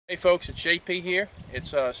Hey folks, it's JP here.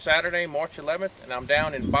 It's Saturday, March 11th, and I'm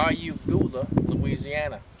down in Bayou Goula,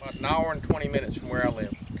 Louisiana, about an hour and 20 minutes from where I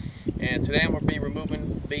live. And today I'm going to be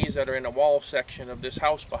removing bees that are in the wall section of this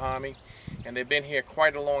house behind me. And they've been here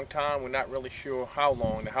quite a long time. We're not really sure how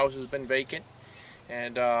long. The house has been vacant,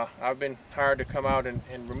 and I've been hired to come out and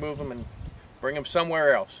remove them and bring them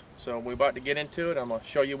somewhere else. So we're about to get into it. I'm going to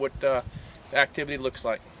show you what the activity looks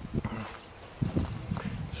like.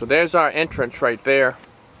 So there's our entrance right there.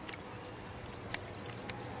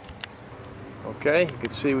 Okay, you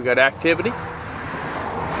can see we got activity.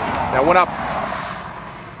 Now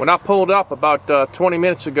when I pulled up about 20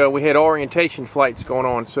 minutes ago, we had orientation flights going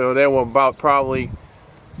on. So there were about probably,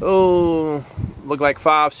 look like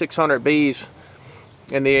 500-600 bees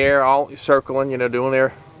in the air, all circling, you know, doing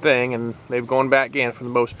their thing, and they've gone back in for the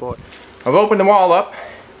most part. I've opened them all up,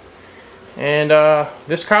 and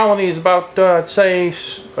this colony is about, I'd say,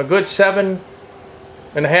 a good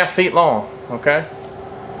 7.5 feet long. Okay.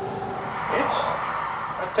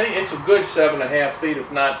 I tell you, it's a good 7.5 feet, if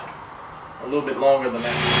not a little bit longer than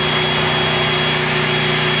that.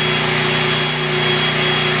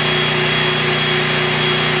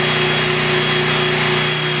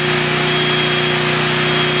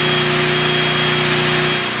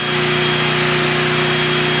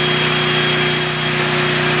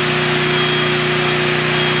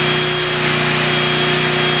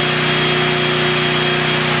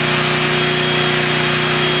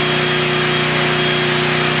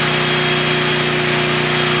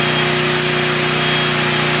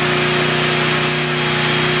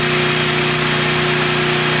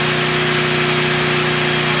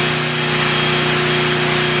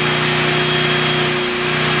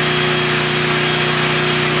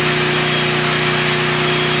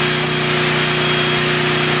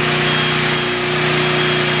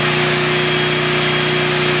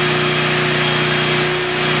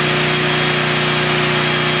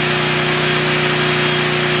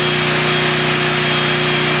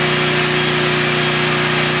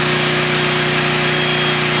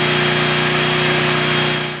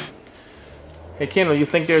 Hey Kendall, you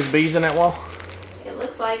think there's bees in that wall? It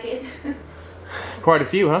looks like it. Quite a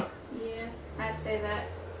few, huh? Yeah, I'd say that.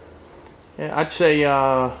 Yeah, I'd say,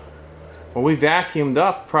 well, we vacuumed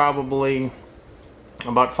up probably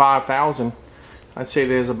about 5,000. I'd say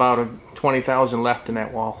there's about 20,000 left in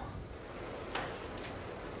that wall.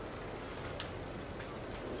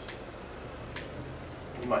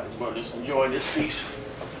 You might as well just enjoy this piece,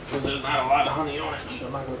 because there's not a lot of honey on it, so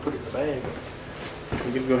I'm not going to put it in the bag.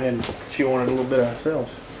 We can go ahead and chew on it a little bit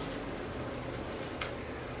ourselves.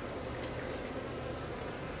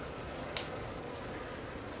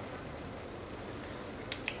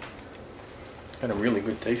 Had a really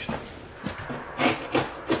good taste.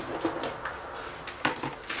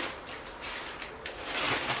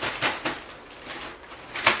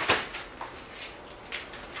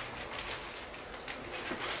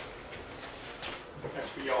 That's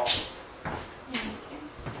for y'all.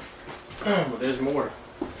 Well, there's more.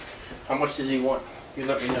 How much does he want? You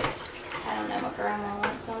let me know. I don't know. My grandma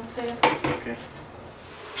wants some too. Okay.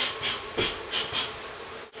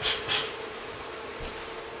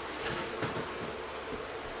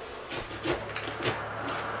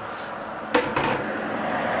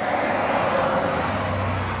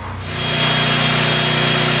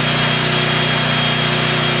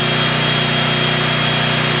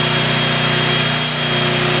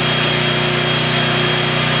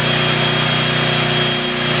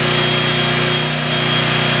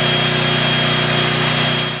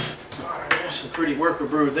 Pretty worker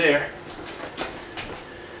brood there.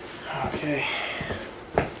 Okay.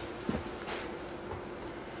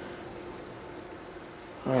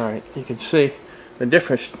 Alright, you can see the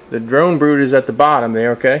difference. The drone brood is at the bottom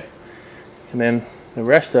there, okay? And then the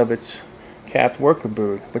rest of it's capped worker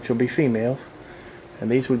brood, which will be females. And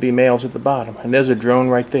these would be males at the bottom. And there's a drone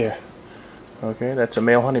right there. Okay, that's a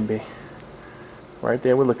male honeybee. Right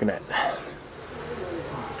there we're looking at.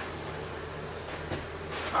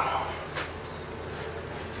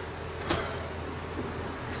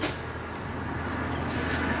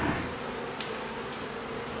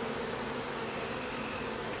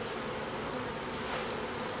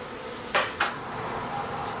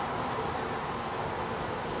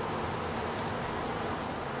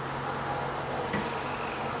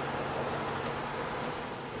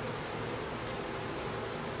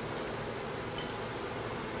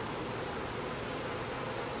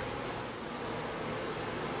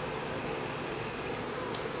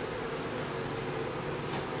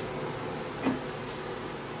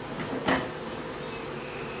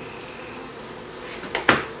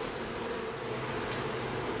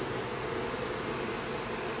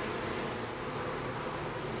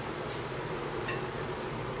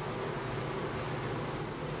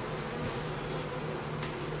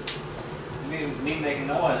 Me making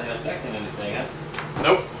noise ain't affecting anything, huh?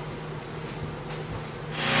 Nope.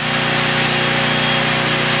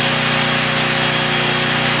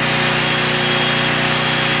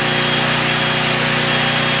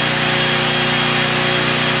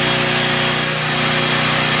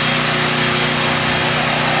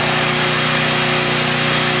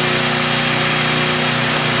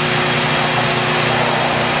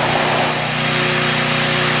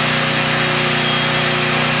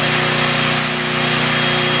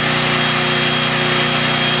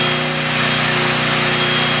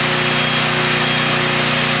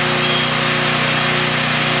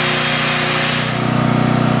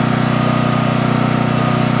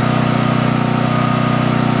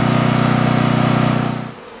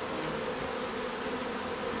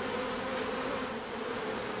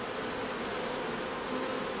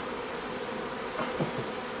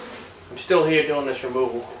 I'm still here doing this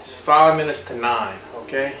removal. It's 5 minutes to 9,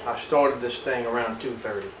 okay? I started this thing around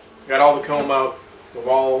 2:30. Got all the comb out, the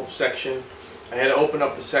wall section. I had to open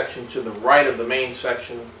up the section to the right of the main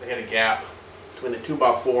section. They had a gap between the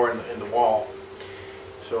 2x4 and the wall.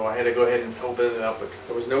 So I had to go ahead and open it up, but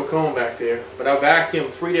there was no comb back there. But I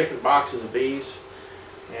vacuumed 3 different boxes of bees,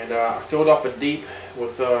 and I filled up a deep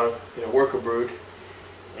with worker brood.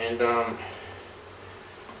 And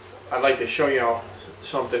I'd like to show y'all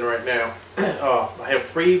something right now. I have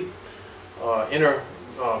 3 inner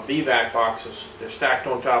BVAC boxes. They're stacked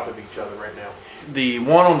on top of each other right now. The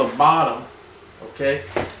one on the bottom, okay,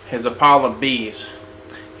 has a pile of bees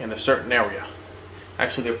in a certain area.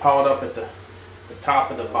 Actually, they're piled up at the top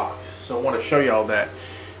of the box. So I want to show y'all that.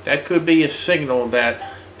 That could be a signal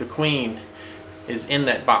that the queen is in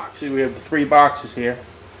that box. See, we have the 3 boxes here.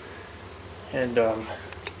 And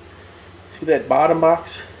see that bottom box?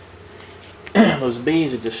 Those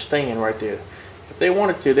bees are just staying right there. If they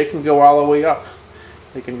wanted to, they can go all the way up.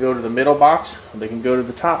 They can go to the middle box, or they can go to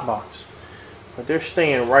the top box. But they're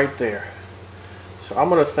staying right there. So I'm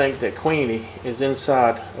going to think that Queenie is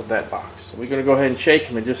inside of that box. So we're going to go ahead and shake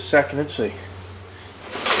him in just a second and see.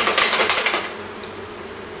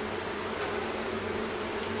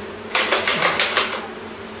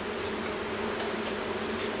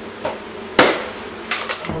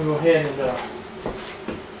 I'm going to go ahead and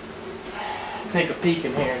take a peek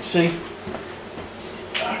in here and see if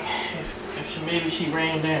maybe she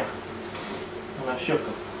ran down when I shook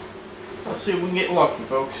them. Let's see if we can get lucky,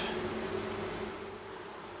 folks.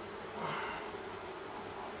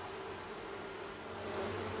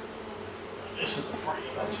 This is a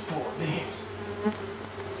frame. That's 4 bees.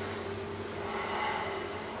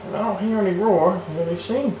 And I don't hear any roar. They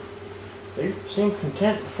seem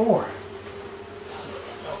content before.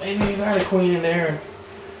 Maybe you got a queen in there and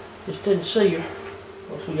just didn't see her.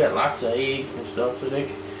 Plus we got lots of eggs and stuff, so they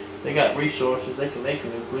got resources. They can make a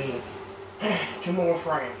new queen. 2 more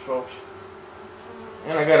frames, folks.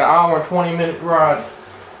 And I got an hour and 20-minute ride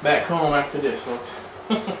back home after this, folks.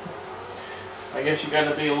 I guess you got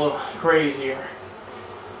to be a little crazy or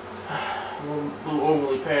a little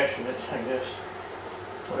overly passionate, I guess.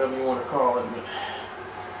 Whatever you want to call it. But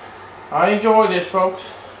I enjoy this, folks.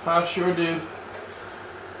 I sure do.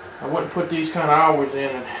 I wouldn't put these kind of hours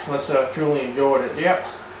in unless I truly enjoyed it. Yep,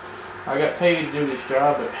 I got paid to do this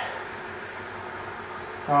job, but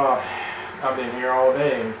I've been here all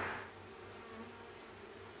day. I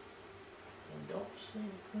don't see a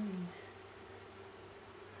queen.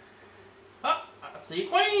 Oh, I see a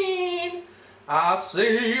queen! I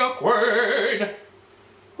see a queen!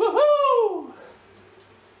 Woohoo!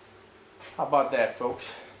 How about that, folks?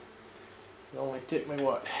 It only took me,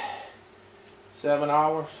 what, 7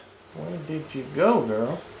 hours? Where did you go,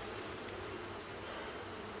 girl?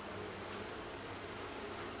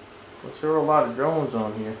 Well, there are a lot of drones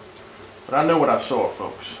on here. But I know what I saw,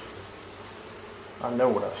 folks. I know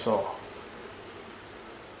what I saw.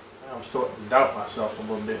 I'm starting to doubt myself a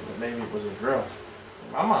little bit, but maybe it was a drone.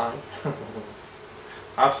 In my mind,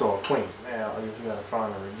 I saw a queen. Now I just gotta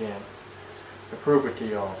find her again to prove it to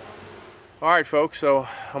y'all. Alright, folks, so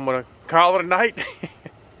I'm gonna call it a night.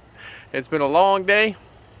 It's been a long day,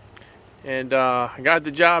 and I got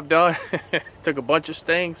the job done. Took a bunch of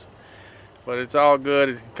stings, but it's all good.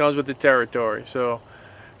 It comes with the territory. So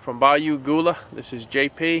from Bayou Goula, this is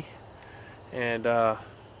JP, and I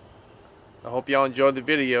hope y'all enjoyed the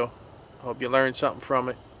video. I hope you learned something from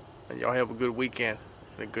it, and y'all have a good weekend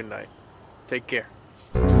and a good night. Take care.